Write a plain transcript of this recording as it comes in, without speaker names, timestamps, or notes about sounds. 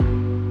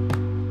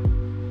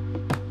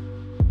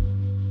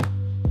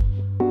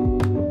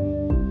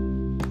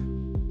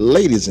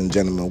Ladies and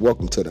gentlemen,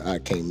 welcome to the I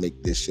Can't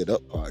Make This Shit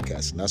Up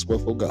podcast. And I swear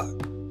for God,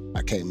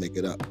 I can't make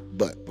it up.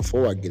 But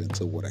before I get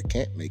into what I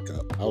can't make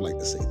up, I would like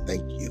to say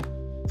thank you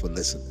for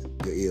listening.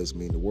 Your ears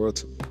mean the world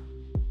to me.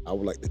 I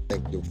would like to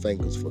thank your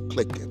fingers for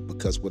clicking,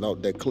 because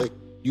without that click,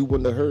 you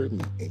wouldn't have heard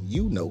me. And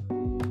you know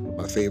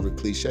my favorite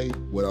cliche,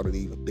 without it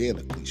even being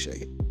a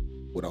cliche,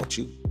 without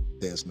you,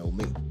 there's no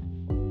me.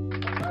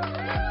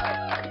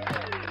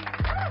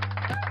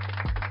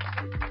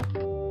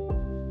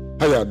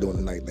 How y'all doing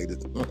tonight,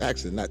 ladies?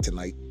 Actually, not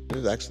tonight.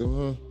 It's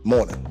actually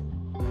morning.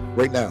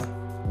 Right now,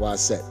 where I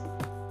set,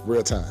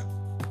 real time,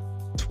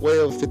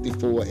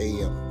 12:54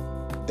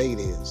 a.m. Date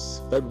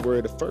is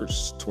February the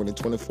 1st,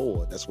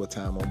 2024. That's what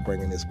time I'm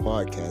bringing this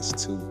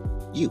podcast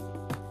to you.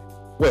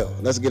 Well,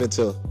 let's get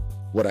into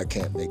what I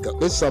can't make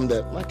up. It's something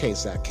that I can't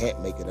say I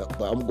can't make it up,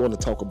 but I'm going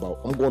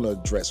to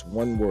address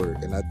one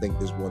word, and I think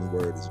this one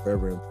word is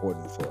very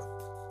important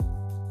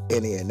for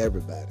any and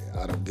everybody.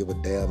 I don't give a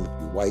damn if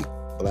you're white,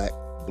 black,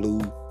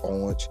 blue,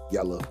 orange,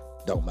 yellow,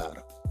 don't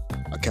matter.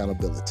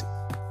 Accountability.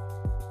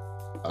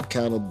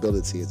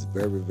 Accountability is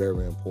very,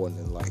 very important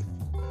in life,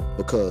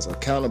 because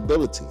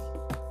accountability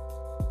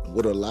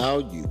would allow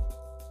you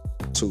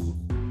to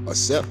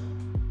accept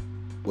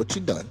what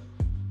you've done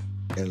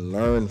and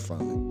learn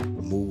from it,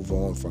 move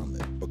on from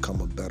it,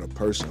 become a better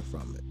person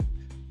from it.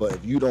 But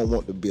if you don't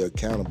want to be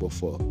accountable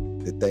for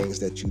the things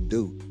that you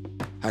do,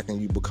 how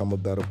can you become a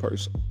better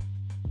person?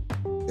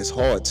 It's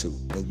hard to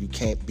when you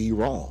can't be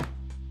wrong.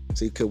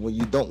 See, because when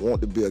you don't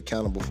want to be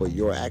accountable for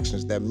your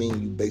actions, that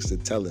means you basically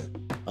telling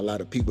a lot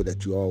of people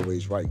that you're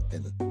always right,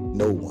 and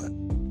no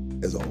one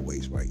is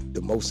always right.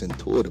 The most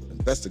intuitive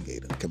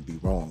investigator can be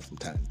wrong from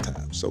time to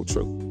time. So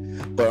true.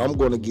 But I'm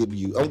going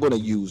to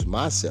use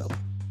myself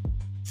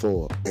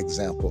for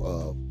example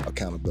of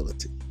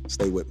accountability.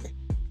 Stay with me.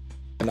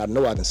 And I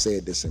know I done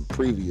said this in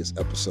previous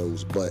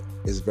episodes, but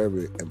it's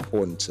very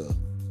important to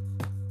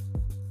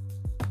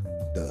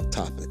the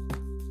topic.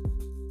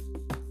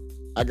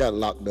 I got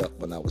locked up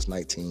when I was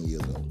 19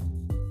 years old.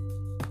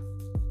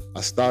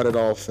 I started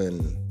off in,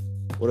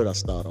 what did I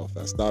start off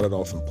at? I started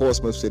off in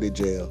Portsmouth City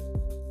Jail.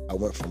 I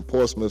went from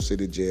Portsmouth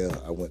City Jail,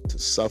 I went to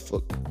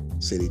Suffolk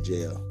City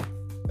Jail.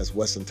 That's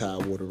Western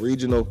Tidewater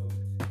Regional.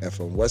 And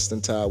from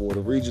Western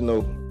Tidewater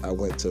Regional, I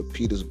went to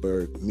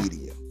Petersburg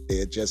Medium. They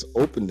had just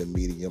opened the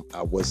Medium.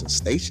 I wasn't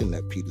stationed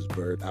at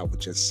Petersburg. I was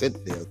just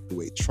sent there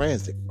through a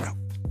transit route.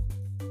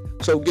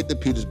 So get to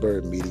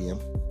Petersburg Medium.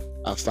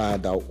 I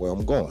find out where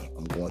I'm going.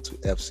 I'm going to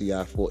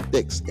FCI Fort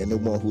Dix.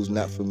 Anyone who's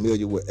not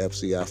familiar with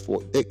FCI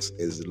Fort Dix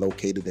is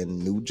located in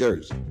New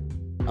Jersey.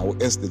 I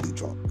was instantly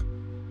drunk.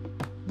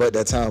 But at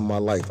that time of my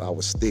life, I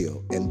was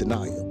still in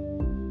denial.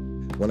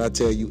 When I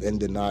tell you in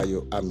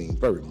denial, I mean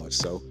very much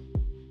so.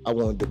 I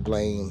wanted to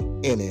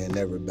blame any and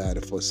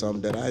everybody for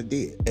something that I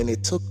did. And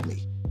it took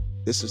me,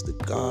 this is the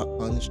God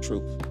honest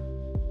truth,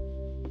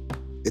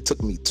 it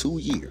took me 2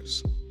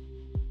 years.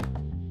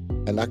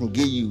 And I can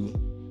give you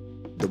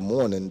the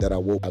morning that I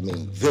woke,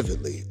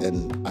 vividly.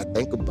 And I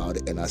think about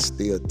it, and I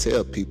still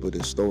tell people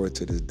this story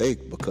to this day,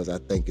 because I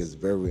think it's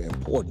very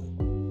important.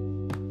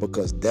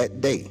 Because that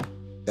day,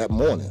 that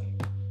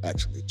morning,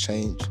 actually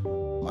changed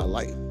my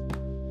life.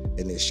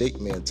 And it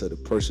shaped me into the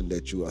person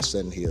that you are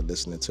sitting here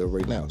listening to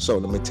right now. So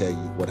let me tell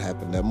you what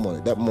happened that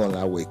morning. That morning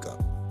I wake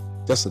up.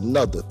 Just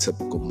another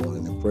typical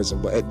morning in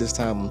prison, but at this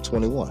time I'm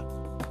 21.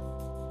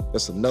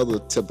 Just another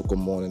typical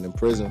morning in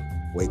prison.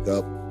 Wake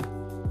up,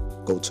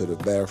 go to the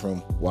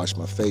bathroom, wash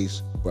my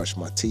face, brush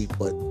my teeth,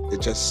 but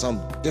it's just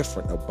something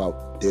different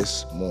about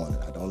this morning.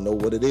 I don't know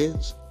what it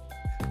is,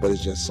 but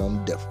it's just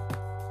something different.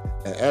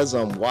 And as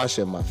I'm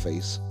washing my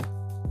face,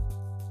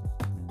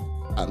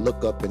 I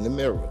look up in the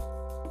mirror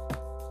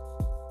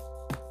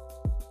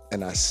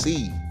and I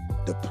see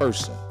the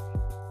person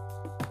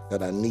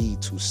that I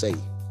need to say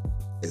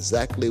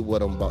exactly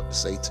what I'm about to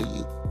say to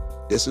you.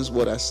 This is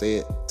what I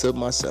said to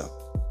myself.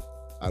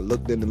 I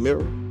looked in the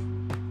mirror.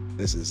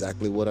 This is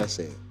exactly what I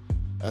said.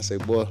 I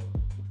said, boy,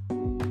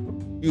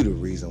 you the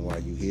reason why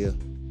you here.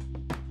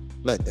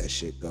 Let that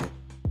shit go.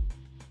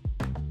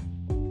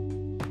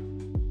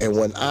 And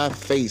when I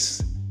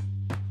face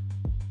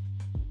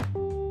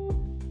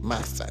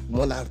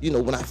when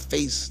I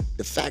face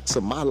the facts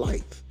of my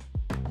life,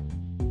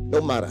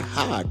 no matter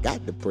how I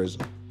got to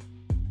prison,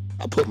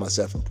 I put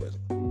myself in prison.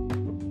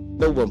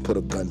 No one put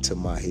a gun to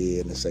my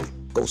head and say,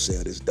 go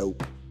sell this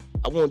dope.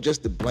 I want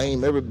just to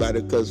blame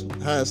everybody, because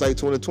hindsight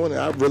 2020,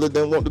 I really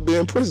didn't want to be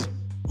in prison.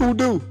 Who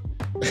do?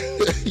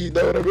 You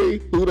know what I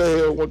mean? Who the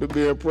hell want to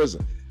be in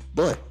prison?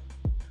 But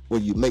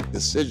when you make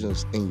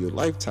decisions in your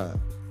lifetime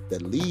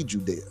that lead you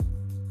there,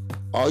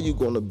 are you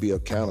going to be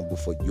accountable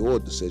for your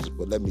decisions?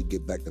 But let me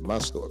get back to my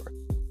story.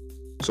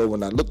 So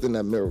when I looked in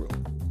that mirror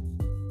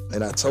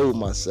and I told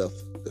myself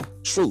the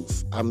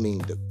truth,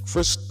 the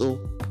crystal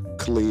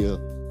clear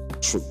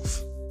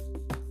truth.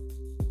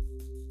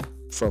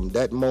 From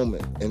that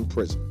moment in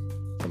prison,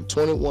 from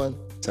 21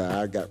 till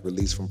I got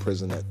released from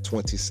prison at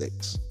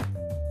 26,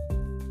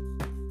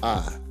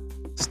 I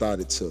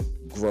started to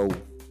grow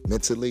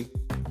mentally.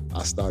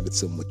 I started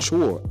to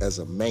mature as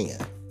a man.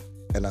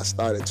 And I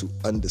started to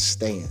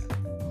understand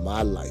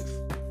my life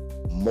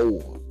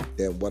more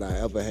than what I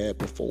ever had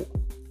before.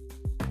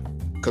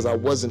 Because I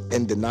wasn't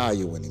in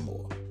denial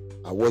anymore.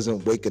 I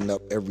wasn't waking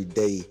up every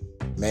day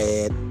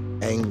mad,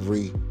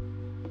 angry,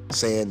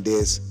 saying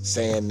this,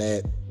 saying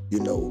that,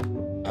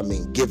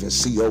 giving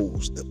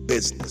COs the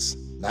business,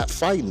 not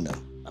fighting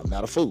them. I'm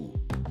not a fool.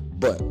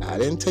 But I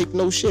didn't take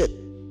no shit.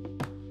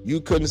 You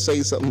couldn't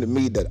say something to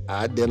me that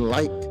I didn't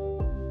like,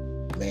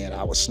 man,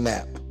 I would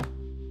snap.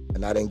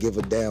 And I didn't give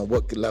a damn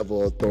what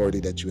level of authority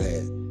that you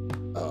had.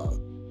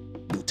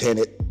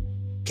 Lieutenant,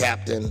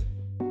 captain,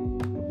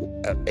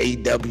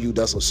 AW,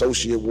 that's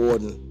associate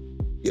warden.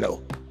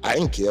 I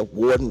didn't care.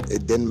 Warden,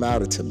 it didn't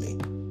matter to me.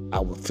 I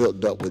was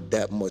filled up with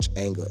that much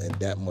anger and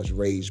that much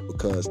rage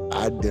because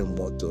I didn't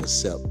want to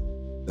accept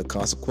the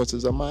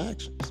consequences of my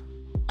actions.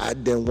 I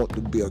didn't want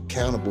to be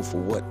accountable for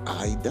what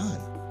I done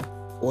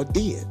or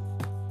did,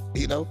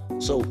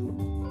 So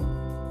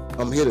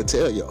I'm here to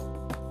tell y'all,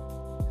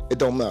 it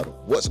don't matter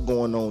what's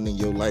going on in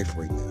your life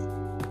right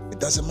now. It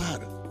doesn't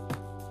matter.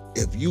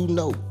 If you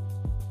know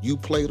you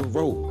played a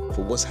role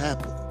for what's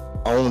happening,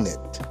 own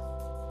it.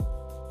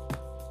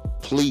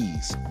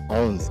 Please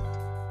own it.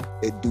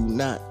 It do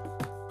not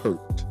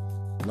hurt.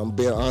 And I'm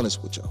being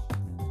honest with y'all.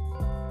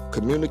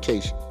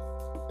 Communication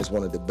is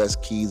one of the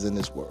best keys in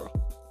this world.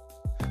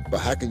 But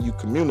how can you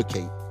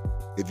communicate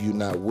if you're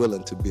not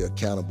willing to be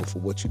accountable for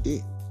what you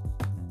did?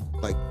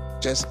 Like,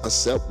 just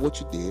accept what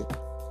you did,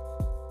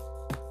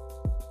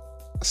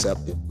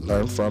 accept it,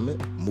 learn from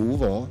it,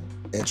 move on,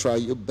 and try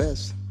your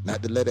best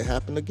not to let it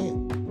happen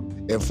again.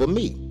 And for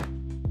me,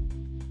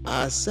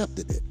 I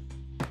accepted it.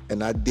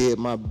 And I did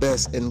my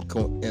best, and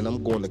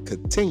I'm going to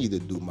continue to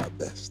do my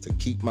best to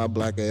keep my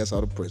black ass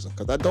out of prison,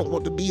 because I don't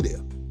want to be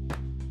there.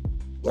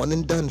 One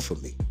and done for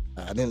me.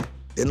 I didn't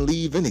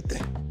leave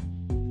anything.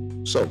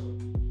 So,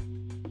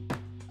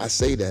 I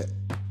say that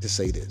to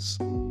say this.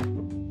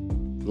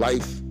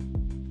 Life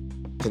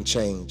can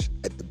change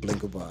at the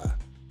blink of an eye,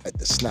 at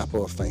the snap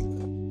of a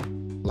finger.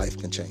 Life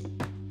can change.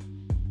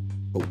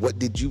 But what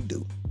did you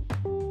do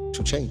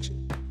to change it?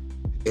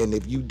 And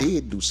if you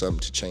did do something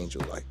to change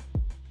your life,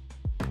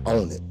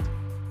 own it.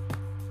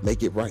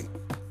 Make it right.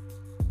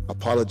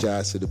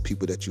 Apologize to the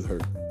people that you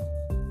hurt.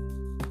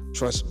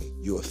 Trust me,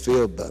 you'll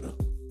feel better.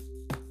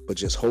 But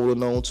just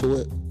holding on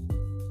to it,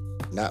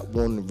 not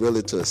wanting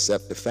really to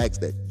accept the facts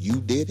that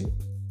you did it,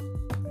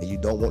 and you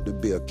don't want to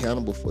be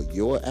accountable for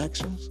your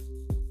actions,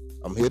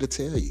 I'm here to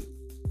tell you,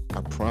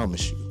 I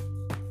promise you,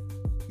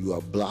 you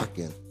are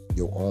blocking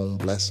your own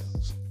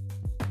blessings.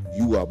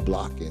 You are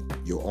blocking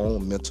your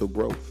own mental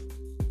growth.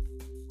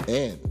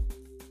 And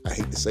I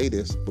hate to say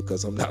this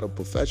because I'm not a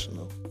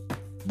professional,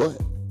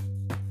 but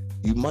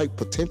you might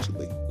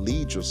potentially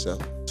lead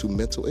yourself to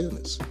mental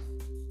illness.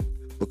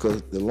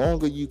 Because the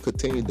longer you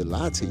continue to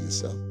lie to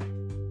yourself,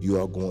 you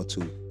are going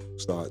to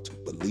start to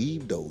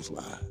believe those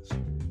lies.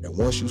 And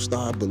once you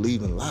start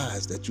believing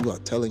lies that you are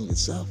telling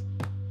yourself,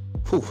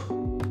 it's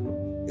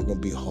going to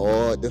be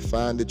hard to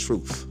find the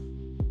truth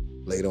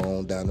later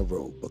on down the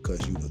road,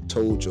 because you have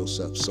told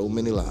yourself so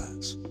many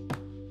lies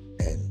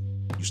and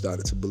you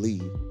started to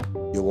believe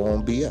your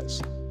own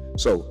BS.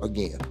 So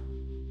again,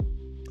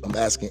 I'm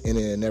asking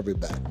any and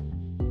everybody,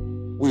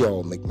 we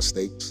all make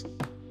mistakes.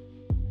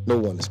 No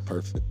one is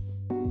perfect,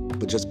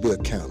 but just be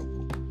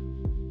accountable.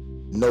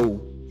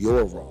 Know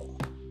you're wrong.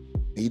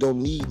 And you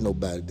don't need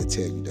nobody to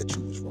tell you that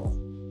you was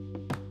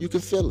wrong. You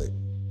can feel it,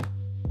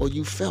 or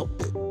you felt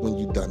it when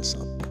you done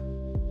something.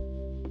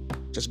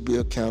 Just be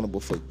accountable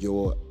for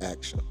your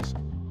actions.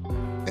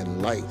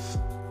 And life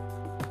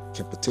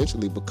can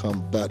potentially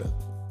become better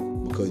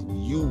because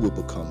you will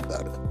become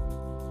better.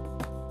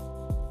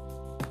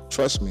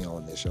 Trust me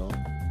on this, y'all.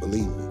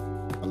 Believe me.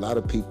 A lot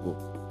of people,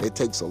 it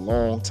takes a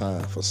long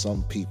time for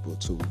some people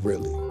to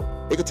really,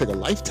 it could take a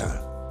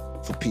lifetime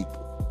for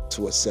people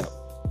to accept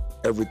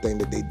everything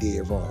that they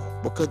did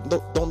wrong, because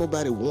don't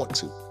nobody want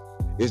to.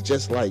 It's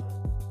just like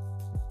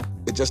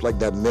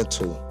that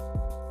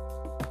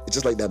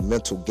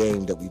mental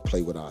game that we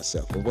play with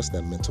ourselves. And what's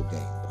that mental game?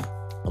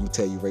 I'm gonna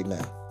tell you right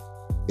now.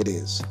 It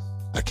is,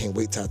 I can't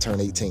wait till I turn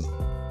 18.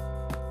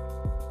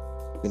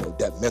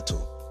 That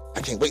mental,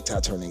 I can't wait till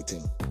I turn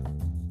 18.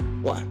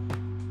 Why?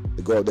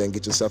 To go out there and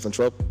get yourself in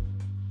trouble?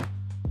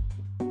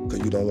 Because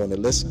you don't want to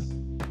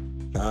listen?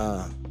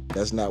 Nah,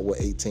 that's not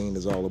what 18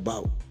 is all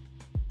about.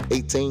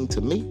 18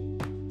 to me,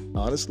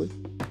 honestly,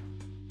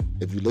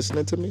 if you're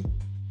listening to me,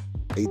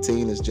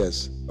 18 is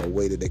just a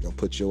way that they can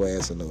put your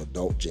ass in an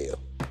adult jail.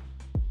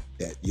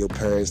 That your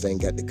parents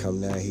ain't got to come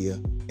down here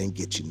and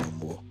get you no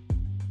more.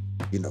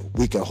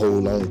 We can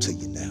hold on to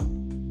you now.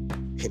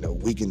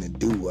 We can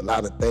do a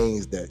lot of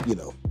things that,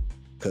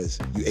 because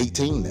you're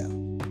 18 now.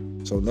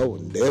 So no,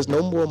 there's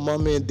no more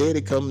mommy and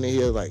daddy coming in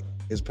here like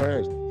his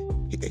parents.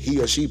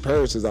 He or she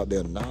parents is out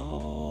there.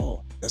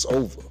 No, that's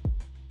over.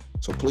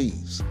 So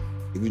please,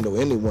 if you know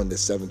anyone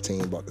that's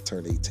 17 about to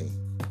turn 18,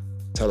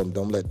 tell them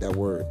don't let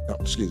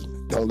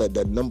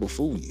that number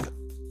fool you,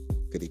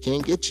 because they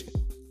can't get you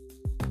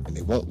and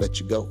they won't let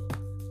you go.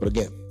 But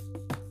again,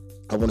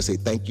 I want to say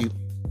thank you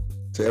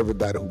To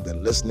everybody who's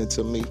been listening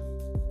to me,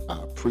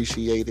 I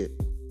appreciate it.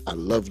 I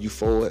love you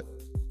for it.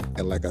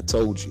 And like I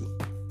told you,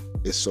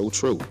 it's so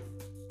true.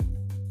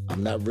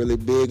 I'm not really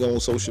big on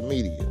social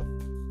media.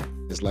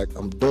 It's like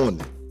I'm doing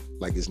it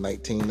like it's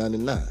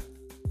 1999.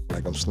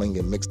 Like I'm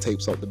slinging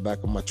mixtapes out the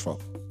back of my trunk.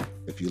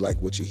 If you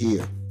like what you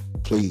hear,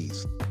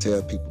 please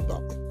tell people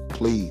about me.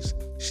 Please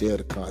share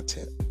the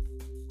content.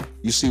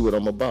 You see what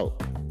I'm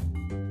about.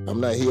 I'm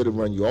not here to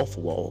run you off a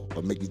wall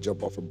or make you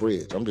jump off a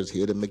bridge. I'm just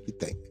here to make you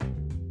think.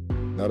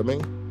 Know what I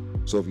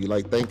mean? So if you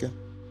like thinking,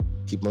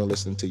 keep on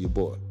listening to your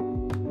boy.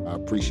 I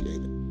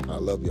appreciate it. I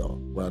love y'all.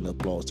 Round of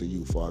applause to you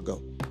before I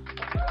go.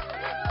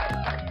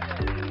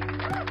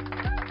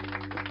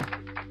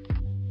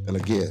 And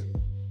again,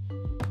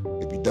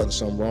 if you've done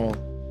something wrong,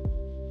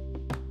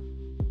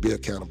 be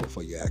accountable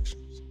for your actions.